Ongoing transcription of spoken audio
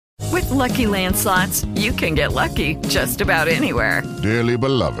Lucky Land Slots, you can get lucky just about anywhere. Dearly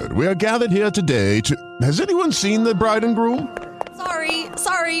beloved, we are gathered here today to... Has anyone seen the bride and groom?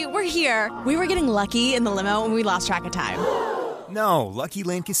 Sorry, we're here. We were getting lucky in the limo and we lost track of time. No, Lucky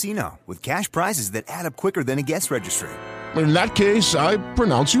Land Casino, with cash prizes that add up quicker than a guest registry. In that case, I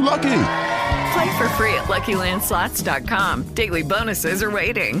pronounce you lucky. Play for free at LuckyLandSlots.com. Daily bonuses are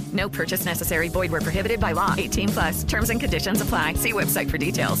waiting. No purchase necessary. Void where prohibited by law. 18+. Terms and conditions apply. See website for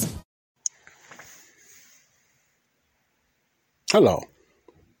details. Hello.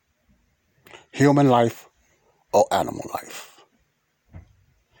 Human life or animal life?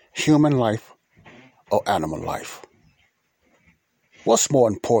 Human life or animal life? What's more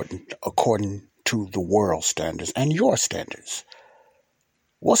important according to the world standards and your standards?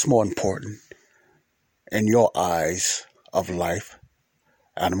 What's more important in your eyes of life,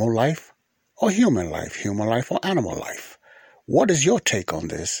 animal life or human life or animal life? What is your take on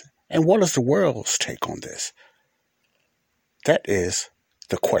this, and what is the world's take on this? That is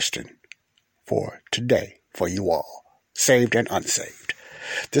the question for today for you all, saved and unsaved.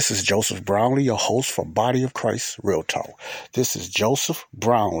 This is Joseph Brownlee, your host for Body of Christ Real Talk. This is Joseph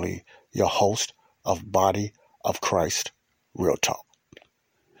Brownlee, your host of Body of Christ Real Talk.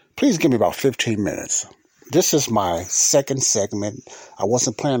 Please give me about 15 minutes. This is my second segment. I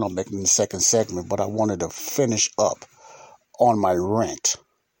wasn't planning on making the second segment, but I wanted to finish up on my rant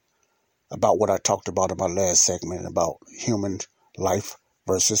about what I talked about in my last segment about human life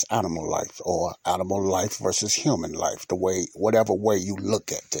versus animal life, or animal life versus human life, whatever way you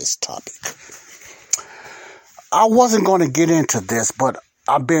look at this topic. I wasn't going to get into this, but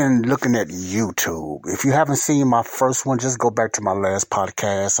I've been looking at YouTube. If you haven't seen my first one, just go back to my last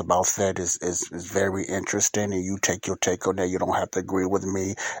podcast about that. It's very interesting, and you take your take on that. You don't have to agree with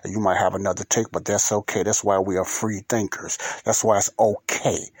me. You might have another take, but that's okay. That's why we are free thinkers. That's why it's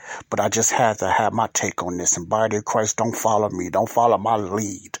okay. But I just had to have my take on this. And Body of Christ, don't follow me. Don't follow my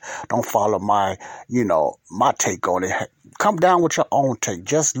lead. Don't follow my take on it. Come down with your own take.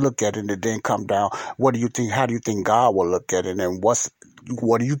 Just look at it and then come down. What do you think? How do you think God will look at it? And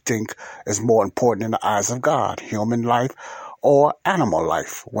what do you think is more important in the eyes of God, human life or animal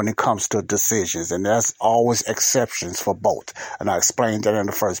life when it comes to decisions? And there's always exceptions for both. And I explained that in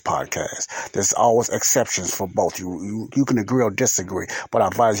the first podcast. There's always exceptions for both. You can agree or disagree, but I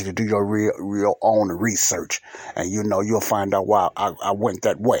advise you to do your real own research. And you'll find out why I went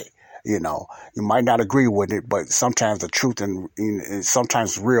that way. You might not agree with it, but sometimes the truth and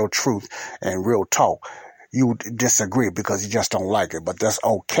sometimes real truth and real talk, you disagree because you just don't like it, but that's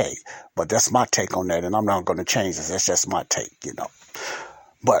okay. But that's my take on that, and I'm not going to change this. That's just my take,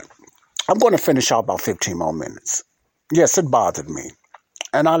 But I'm going to finish out about 15 more minutes. Yes, it bothered me.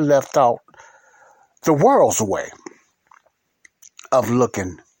 And I left out the world's way of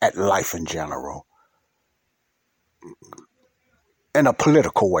looking at life in general in a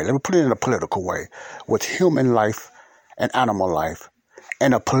political way. Let me put it in a political way. With human life and animal life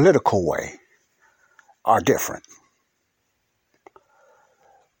in a political way are different.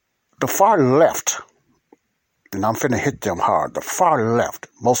 The far left, and I'm finna hit them hard, the far left,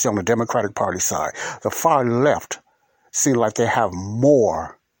 mostly on the Democratic Party side, the far left seem like they have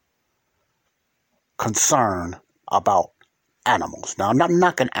more concern about animals. Now, I'm not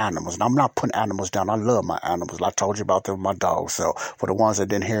knocking animals. Now, I'm not putting animals down. I love my animals. I told you about them, my dogs. So for the ones that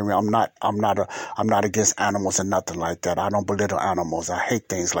didn't hear me, I'm not against animals and nothing like that. I don't belittle animals. I hate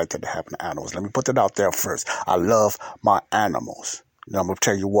things like that happen to animals. Let me put that out there first. I love my animals. Now, I'm going to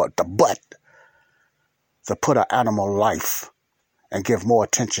tell you what, to put an animal life and give more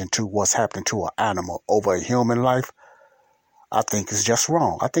attention to what's happening to an animal over a human life, I think is just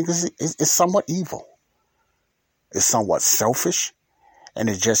wrong. I think it's somewhat evil. It's somewhat selfish, and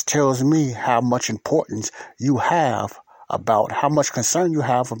it just tells me how much importance you have about, how much concern you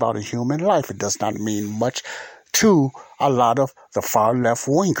have about a human life. It does not mean much to a lot of the far left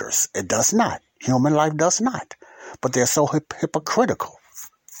wingers. It does not. Human life does not. But they're so hypocritical.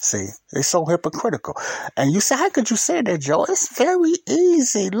 See, they're so hypocritical. And you say, how could you say that, Joe? It's very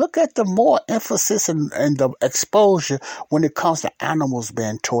easy. Look at the more emphasis and the exposure when it comes to animals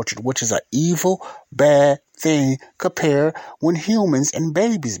being tortured, which is an evil, bad thing compared when humans and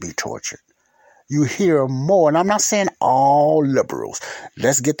babies be tortured. You hear more, and I'm not saying all liberals.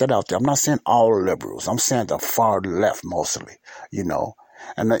 Let's get that out there. I'm not saying all liberals. I'm saying the far left mostly,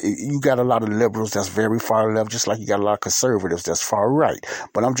 And you got a lot of liberals that's very far left, just like you got a lot of conservatives that's far right.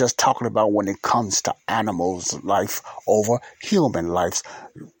 But I'm just talking about when it comes to animals' life over human lives.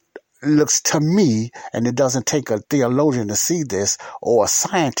 Looks to me, and it doesn't take a theologian to see this, or a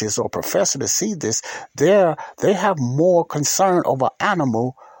scientist or a professor to see this, they have more concern over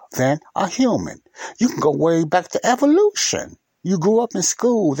animal than a human. You can go way back to evolution. You grew up in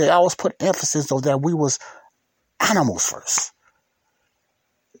school. They always put emphasis on that we was animals first.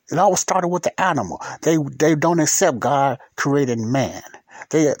 It always started with the animal. They don't accept God created man.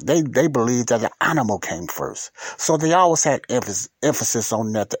 They believe that the animal came first. So they always had emphasis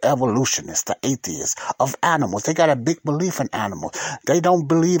on that, the evolutionists, the atheists of animals. They got a big belief in animals. They don't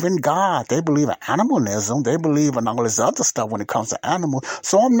believe in God. They believe in animalism. They believe in all this other stuff when it comes to animals.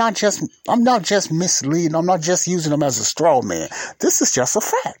 So I'm not just misleading. I'm not just using them as a straw man. This is just a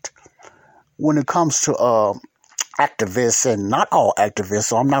fact. When it comes to activists, and not all activists,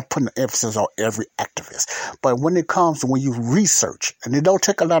 so I'm not putting emphasis on every activist. But when it comes to when you research, and it don't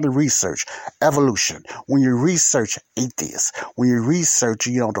take a lot of research, evolution, when you research atheists, when you research,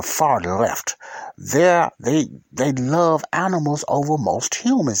 the far left, they love animals over most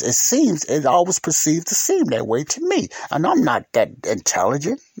humans. It always perceived to seem that way to me. And I'm not that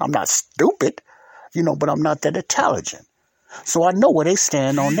intelligent. I'm not stupid, but I'm not that intelligent. So I know where they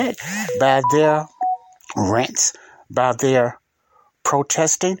stand on that by their rants, by their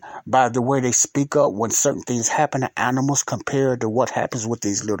protesting, by the way they speak up when certain things happen to animals compared to what happens with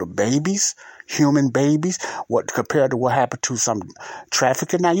these little babies, human babies, compared to what happened to some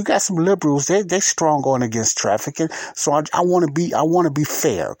trafficking. Now you got some liberals, they strong on against trafficking. So I want to be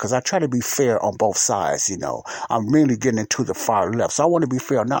fair, because I try to be fair on both sides. I'm really getting into the far left, so I want to be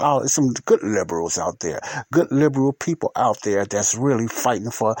fair. Not all, there's some good liberals out there, good liberal people out there that's really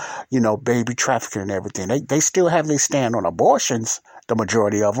fighting for baby trafficking and everything. They still have their stand on abortions, the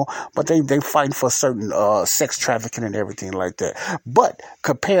majority of them, but they fighting for certain sex trafficking and everything like that. But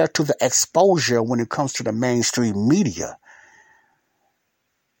compared to the exposure when it comes to the mainstream media,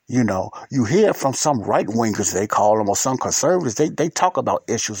 you hear from some right-wingers, they call them, or some conservatives, they talk about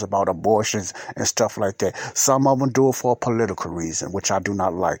issues about abortions and stuff like that. Some of them do it for a political reason, which I do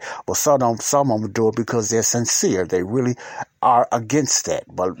not like. But some of them do it because they're sincere. They really are against that.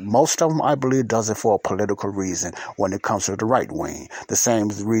 But most of them, I believe, does it for a political reason when it comes to the right wing. The same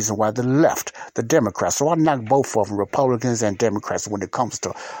reason why the left, the Democrats. So I knock both of them, Republicans and Democrats, when it comes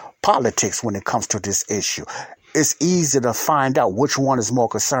to politics, when it comes to this issue. It's easy to find out which one is more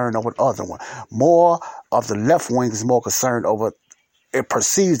concerned over the other one. More of the left wing is more concerned over, it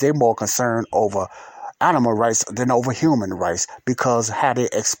perceives they're more concerned over animal rights than over human rights, because how they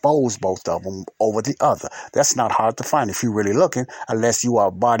expose both of them over the other. That's not hard to find if you're really looking, unless you are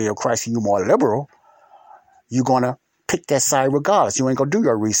a body of Christ and you're more liberal. You're going to pick that side regardless. You ain't going to do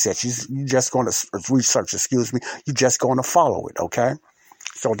your research. You're just going to research, You're just going to follow it, okay?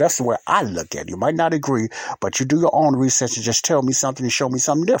 So that's the way I look at it. You might not agree, but you do your own research and just tell me something and show me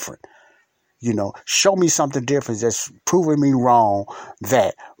something different. Show me something different that's proving me wrong,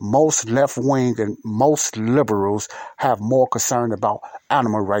 that most left wing and most liberals have more concern about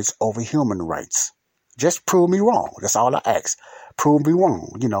animal rights over human rights. Just prove me wrong. That's all I ask. Prove me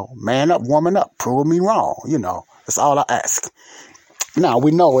wrong. Man up, woman up. Prove me wrong. That's all I ask. Now,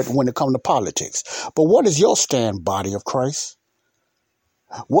 we know it when it comes to politics. But what is your stand, body of Christ?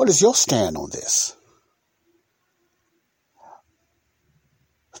 What is your stand on this?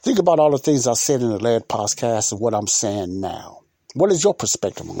 Think about all the things I said in the last podcast and what I'm saying now. What is your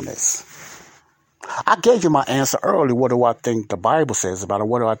perspective on this? I gave you my answer earlier. What do I think the Bible says about it?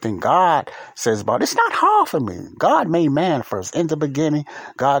 What do I think God says about it? It's not hard for me. God made man first. In the beginning,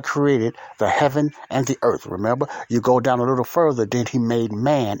 God created the heaven and the earth. Remember, you go down a little further, then he made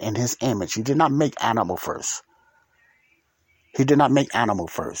man in his image. He did not make animal first. He did not make animal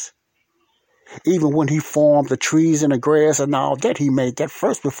first. Even when he formed the trees and the grass and all that, he made that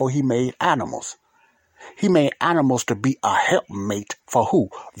first before he made animals. He made animals to be a helpmate for who?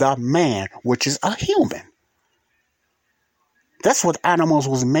 The man, which is a human. That's what animals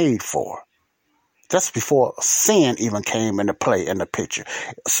was made for. That's before sin even came into play in the picture.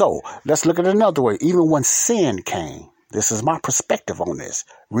 So let's look at it another way. Even when sin came, this is my perspective on this.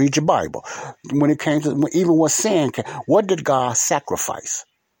 Read your Bible. When it came to, even when sin came, what did God sacrifice?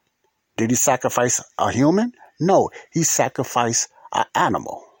 Did he sacrifice a human? No, he sacrificed an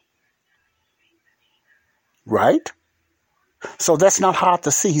animal. Right? So that's not hard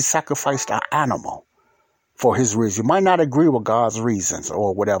to see. He sacrificed an animal for his reason. You might not agree with God's reasons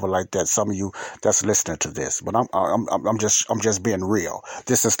or whatever like that. Some of you that's listening to this, but I'm just being real.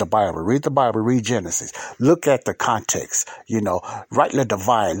 This is the Bible. Read the Bible. Read Genesis. Look at the context. Rightly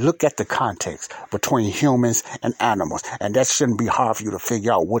divide. Look at the context between humans and animals, and that shouldn't be hard for you to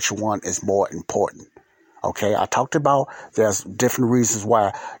figure out which one is more important. Okay, I talked about there's different reasons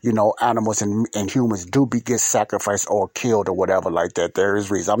why, animals and humans do get sacrificed or killed or whatever like that. There is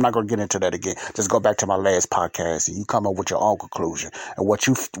reasons. I'm not going to get into that again. Just go back to my last podcast and you come up with your own conclusion and what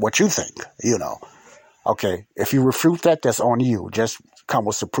you think, Okay, if you refute that, that's on you. Just come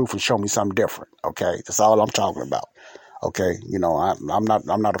with some proof and show me something different. Okay, that's all I'm talking about. Okay, I'm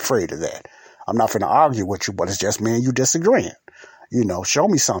not afraid of that. I'm not going to argue with you, but it's just me and you disagreeing. Show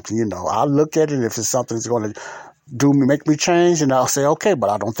me something. I'll look at it. If it's something that's going to make me change, and I'll say, okay, but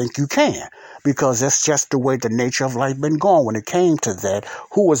I don't think you can, because that's just the way the nature of life been going. When it came to that,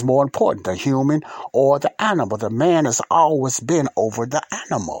 who was more important, the human or the animal? The man has always been over the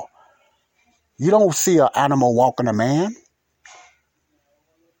animal. You don't see an animal walking a man.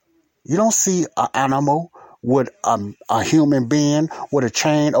 You don't see an animal with a human being with a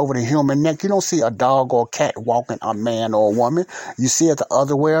chain over the human neck. You don't see a dog or a cat walking a man or a woman. You see it the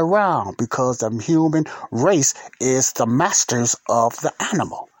other way around, because the human race is the masters of the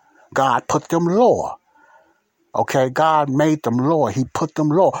animal. God put them lower. Okay, God made them lower. He put them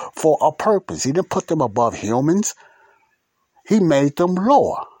lower for a purpose. He didn't put them above humans. He made them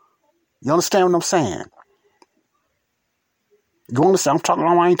lower. You understand what I'm saying? You understand?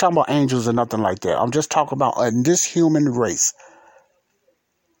 I ain't talking about angels or nothing like that. I'm just talking about this human race.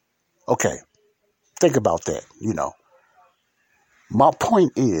 Okay, think about that, My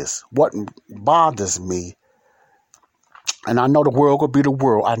point is, what bothers me, and I know the world will be the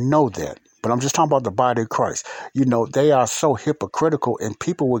world, I know that, but I'm just talking about the body of Christ. They are so hypocritical, and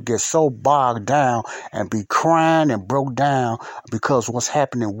people will get so bogged down and be crying and broke down because what's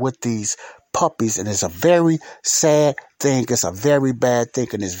happening with these puppies, and it's a very sad thing. It's a very bad thing,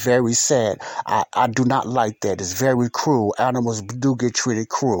 and it's very sad. I do not like that. It's very cruel. Animals do get treated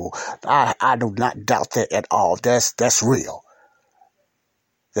cruel. I do not doubt that at all. That's real.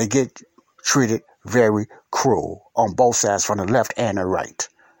 They get treated very cruel on both sides, from the left and the right.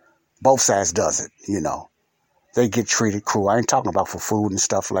 Both sides does it, They get treated cruel. I ain't talking about for food and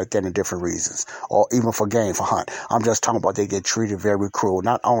stuff like that and different reasons, or even for game, for hunt. I'm just talking about they get treated very cruel.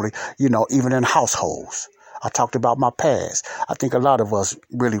 Not only, even in households. I talked about my past. I think a lot of us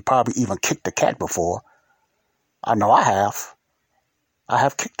really probably even kicked a cat before. I know I have. I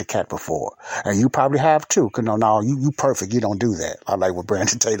have kicked a cat before. And you probably have too. Because no, you perfect. You don't do that. I like what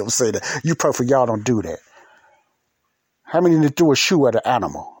Brandon Tatum said. You perfect. Y'all don't do that. How many threw a shoe at an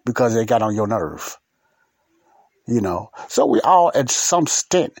animal because they got on your nerve? So we all at some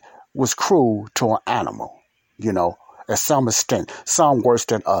extent was cruel to an animal, at some extent, some worse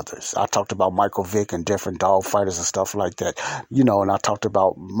than others. I talked about Michael Vick and different dog fighters and stuff like that, and I talked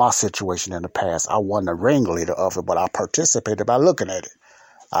about my situation in the past. I wasn't the ringleader of it, but I participated by looking at it.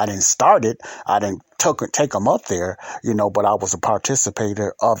 I didn't start it. I didn't take them up there, but I was a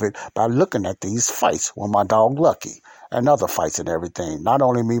participator of it by looking at these fights with my dog Lucky and other fights and everything. Not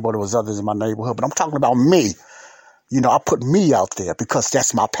only me, but it was others in my neighborhood, but I'm talking about me. I put me out there because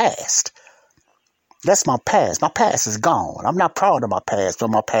that's my past. That's my past. My past is gone. I'm not proud of my past, but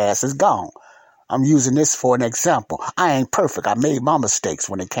my past is gone. I'm using this for an example. I ain't perfect. I made my mistakes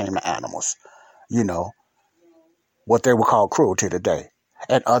when it came to animals. What they would call cruelty today.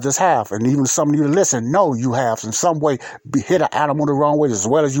 And others have. And even some of you listen, know you have in some way hit an animal the wrong way, as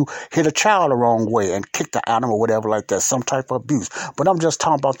well as you hit a child the wrong way and kick the animal, whatever like that, some type of abuse. But I'm just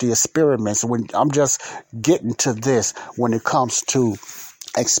talking about the experiments. When I'm just getting to this when it comes to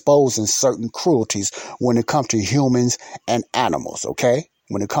exposing certain cruelties when it comes to humans and animals, okay?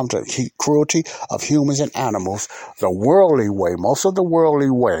 When it comes to cruelty of humans and animals, the worldly way, most of the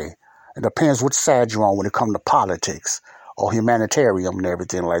worldly way, it depends which side you're on when it comes to politics or humanitarian and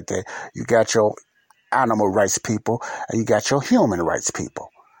everything like that. You got your animal rights people and you got your human rights people.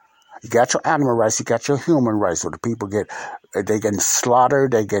 You got your animal rights, you got your human rights. So the people they getting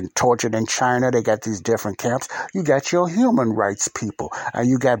slaughtered, they getting tortured in China, they got these different camps. You got your human rights people, and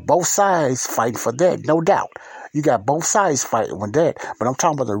you got both sides fighting for that, no doubt. You got both sides fighting with that. But I'm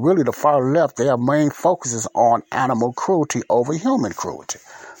talking about the far left, their main focus is on animal cruelty over human cruelty.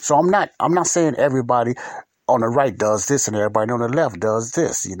 So I'm not saying everybody on the right does this and everybody on the left does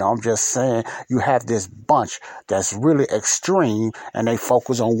this. I'm just saying you have this bunch that's really extreme and they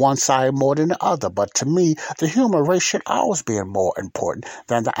focus on one side more than the other. But to me, the human race should always be more important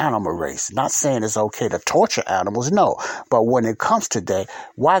than the animal race. Not saying it's okay to torture animals, no. But when it comes to that,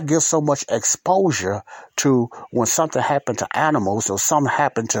 why give so much exposure to when something happened to animals or something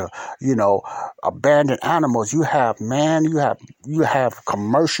happened to, abandoned animals? You have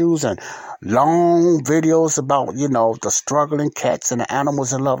commercials and long videos about, the struggling cats and the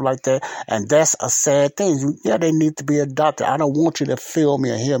animals and love like that. And that's a sad thing. Yeah, they need to be adopted. I don't want you to feel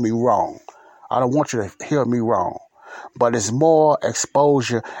me or hear me wrong. I don't want you to hear me wrong. But it's more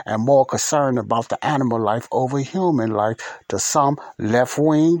exposure and more concern about the animal life over human life to some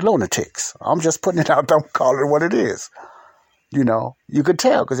left-wing lunatics. I'm just putting it out there, calling it what it is. You know, you could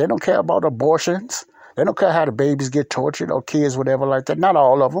tell because they don't care about abortions. They don't care how the babies get tortured or kids, whatever like that. Not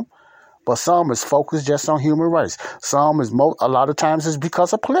all of them. But some is focused just on human rights. Some is, a lot of times, is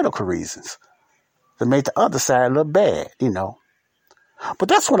because of political reasons. To make the other side look bad, you know. But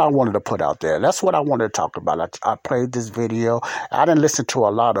that's what I wanted to put out there. That's what I wanted to talk about. I played this video. I didn't listen to a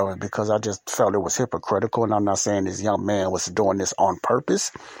lot of it because I just felt it was hypocritical. And I'm not saying this young man was doing this on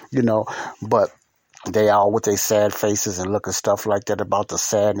purpose, you know. But they all with their sad faces and looking stuff like that about the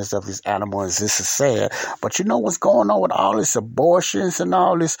sadness of these animals. This is sad. But you know what's going on with all this abortions and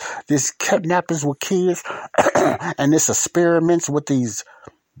all this kidnappings with kids and this experiments with these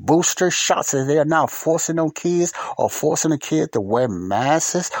booster shots that they are now forcing on kids or forcing the kid to wear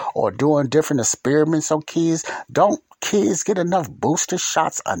masks or doing different experiments on kids. Don't kids get enough booster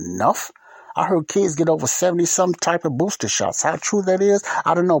shots enough? I heard kids get over 70 some type of booster shots. How true that is,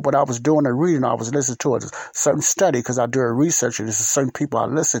 I don't know, but I was doing a reading. I was listening to a certain study because I do a research and there's certain people I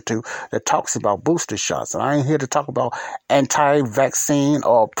listen to that talks about booster shots. And I ain't here to talk about anti-vaccine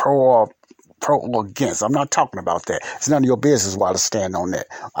or pro or against. I'm not talking about that. It's none of your business why to stand on that.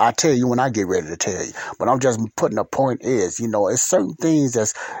 I'll tell you when I get ready to tell you. But I'm just putting a point is, you know, it's certain things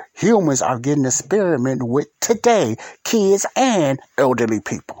that humans are getting experimented with today, kids and elderly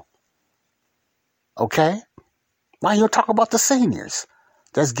people. Okay? Why you talk about the seniors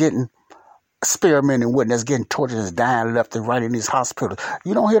that's getting experimenting with, that's getting tortured, that's dying left and right in these hospitals?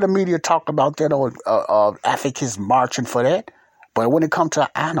 You don't hear the media talk about that or Africans marching for that. But when it comes to an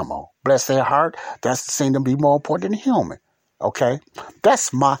animal, bless their heart, that seems to be more important than human. Okay?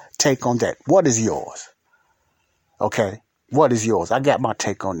 That's my take on that. What is yours? Okay? What is yours? I got my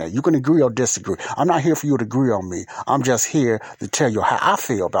take on that. You can agree or disagree. I'm not here for you to agree on me. I'm just here to tell you how I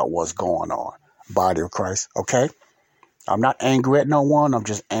feel about what's going on. Body of Christ. Okay? I'm not angry at no one. I'm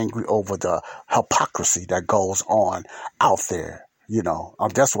just angry over the hypocrisy that goes on out there. You know,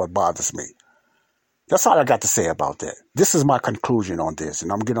 that's what bothers me. That's all I got to say about that. This is my conclusion on this,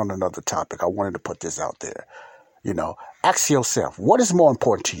 and I'm getting on another topic. I wanted to put this out there. You know, ask yourself, what is more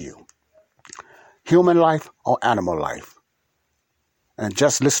important to you? Human life or animal life? And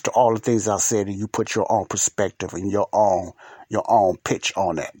just listen to all the things I said, and you put your own perspective and your own pitch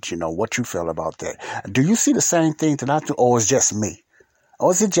on that. You know, what you feel about that. Do you see the same thing that I do, or is it just me?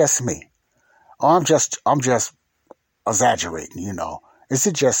 Or is it just me? Or I'm just exaggerating, you know. Is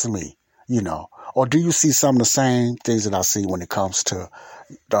it just me, you know? Or do you see some of the same things that I see when it comes to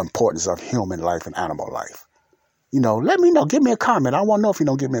the importance of human life and animal life? You know, let me know. Give me a comment. I want to know if you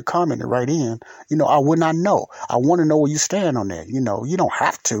don't give me a comment and write in. You know, I would not know. I want to know where you stand on that. You know, you don't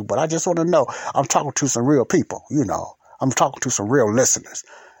have to, but I just want to know. I'm talking to some real people, you know. I'm talking to some real listeners.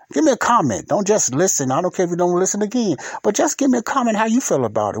 Give me a comment. Don't just listen. I don't care if you don't listen again. But just give me a comment how you feel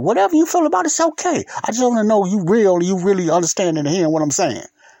about it. Whatever you feel about it's okay. I just want to know you really understand and hearing what I'm saying.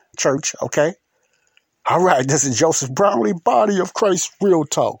 Church, okay? All right, this is Joseph Brownlee, Body of Christ Real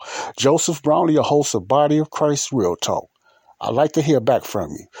Talk. Joseph Brownlee, a host of Body of Christ Real Talk. I'd like to hear back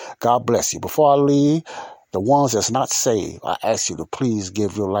from you. God bless you. Before I leave, the ones that's not saved, I ask you to please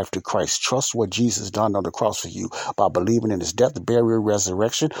give your life to Christ. Trust what Jesus done on the cross for you by believing in his death, burial,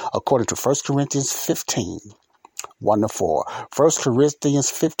 resurrection, according to 1 Corinthians 15. 1-4. 1 Corinthians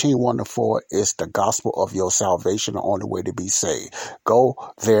 15, 1-4 is the gospel of your salvation, the only way to be saved. Go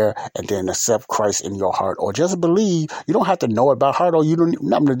there and then accept Christ in your heart, or just believe. You don't have to know about heart, or you don't.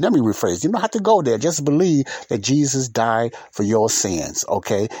 Let me rephrase. You don't have to go there. Just believe that Jesus died for your sins,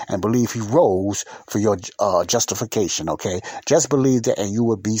 okay, and believe he rose for your justification, okay. Just believe that, and you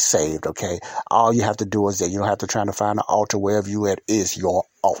will be saved, okay. All you have to do is that you don't have to try to find an altar wherever you at is your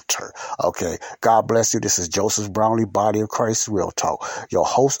altar. Okay. God bless you. This is Joseph Brownlee, Body of Christ Real Talk, your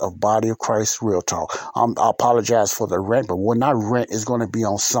host of Body of Christ Real Talk. I apologize for the rant, but when I rant, it's going to be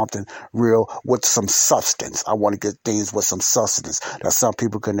on something real with some substance. I want to get things with some substance that some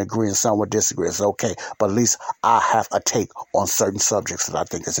people can agree and some will disagree. It's okay. But at least I have a take on certain subjects that I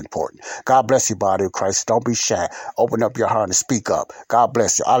think is important. God bless you, Body of Christ. Don't be shy. Open up your heart and speak up. God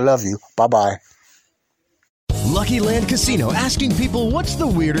bless you. I love you. Bye-bye. Lucky Land Casino, asking people, what's the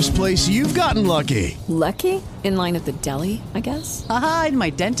weirdest place you've gotten lucky? Lucky? In line at the deli, I guess? Aha, in my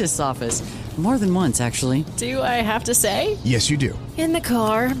dentist's office. More than once, actually. Do I have to say? Yes, you do. In the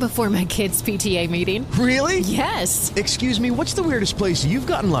car before my kids' PTA meeting. Really? Yes. Excuse me, what's the weirdest place you've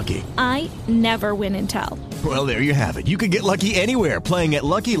gotten lucky? I never win and tell. Well, there you have it. You can get lucky anywhere, playing at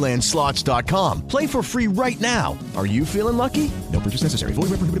LuckyLandSlots.com. Play for free right now. Are you feeling lucky? No purchase necessary.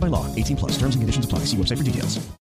 Void where prohibited by law. 18+. Terms and conditions apply. See website for details.